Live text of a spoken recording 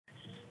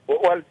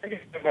Well, thank you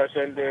very much,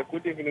 and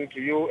good evening to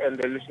you and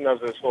the listeners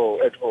as well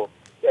at home.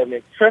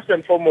 First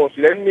and foremost,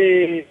 let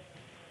me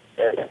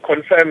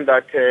confirm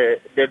that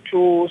the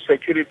two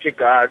security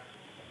guards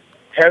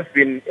have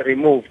been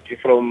removed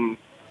from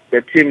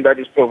the team that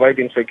is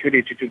providing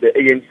security to the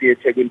ANC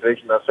KZN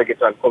Regional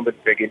Secretary,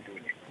 Comrade Begintuli.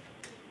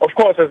 Of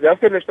course, as the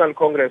African National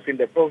Congress in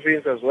the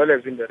province as well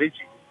as in the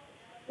region,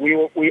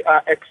 we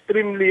are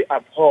extremely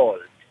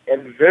appalled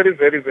and very,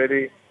 very,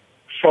 very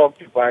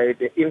shocked by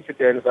the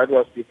incidents that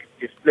was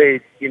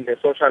displayed in the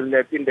social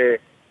net, in the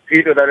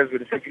video that has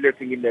been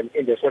circulating in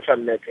the social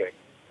network.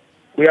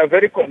 We are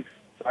very concerned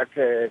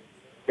that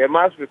there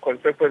must be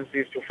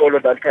consequences to follow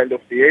that kind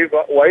of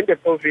behavior. We're in the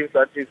province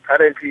that is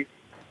currently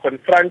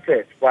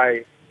confronted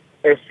by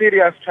a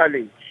serious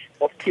challenge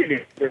of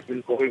killing that's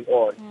been going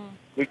on.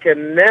 We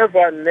can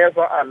never,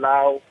 never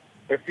allow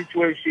a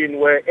situation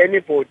where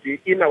anybody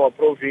in our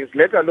province,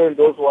 let alone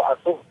those who are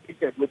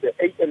associated with the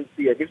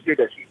ANC and its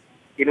leadership,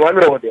 in one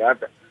way or the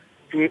other,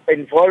 to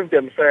involve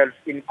themselves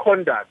in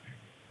conduct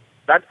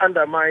that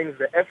undermines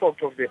the effort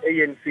of the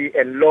ANC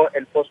and law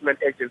enforcement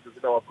agencies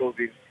in our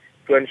province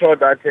to ensure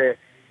that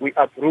we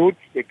uproot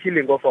the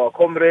killing of our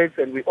comrades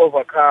and we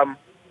overcome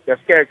the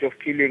scourge of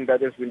killing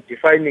that has been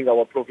defining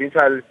our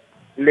provincial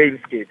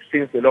landscape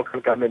since the local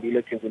government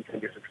elections in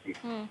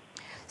 2016.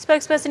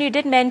 Spokesperson, you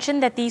did mention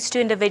that these two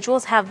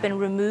individuals have been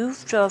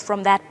removed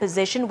from that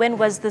position. When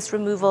was this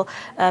removal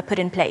put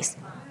in place?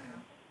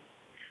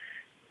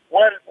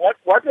 Well,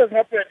 what has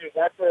happened is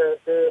that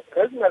the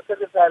regional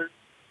secretary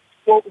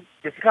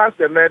discussed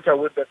the matter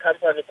with the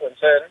company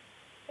concerned,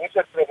 which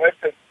had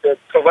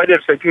provided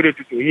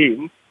security to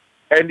him,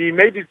 and he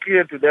made it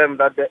clear to them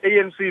that the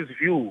ANC's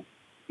view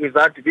is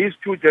that these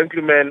two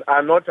gentlemen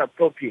are not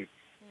appropriate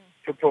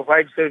to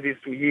provide service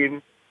to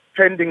him,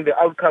 pending the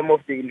outcome of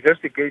the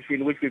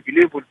investigation, which we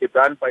believe will be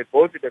done by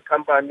both the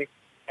company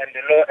and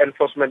the law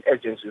enforcement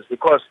agencies.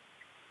 Because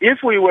if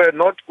we were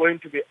not going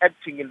to be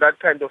acting in that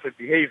kind of a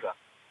behavior,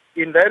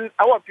 then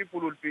our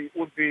people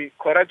would be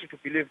correct to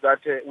believe that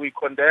we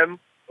condemn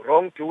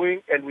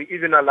wrongdoing and we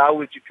even allow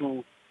it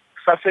to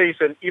surface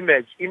an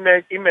image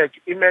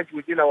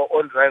within our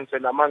own ranks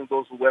and among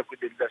those who work with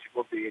the leadership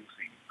of the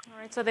ANC. All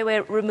right, so they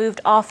were removed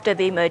after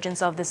the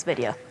emergence of this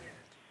video.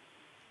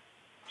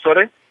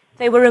 Sorry?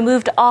 They were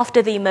removed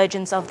after the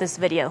emergence of this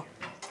video.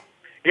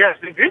 Yes,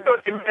 the video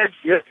emerged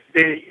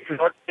yesterday, if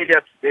not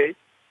earlier today,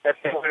 that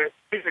they were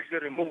physically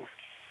removed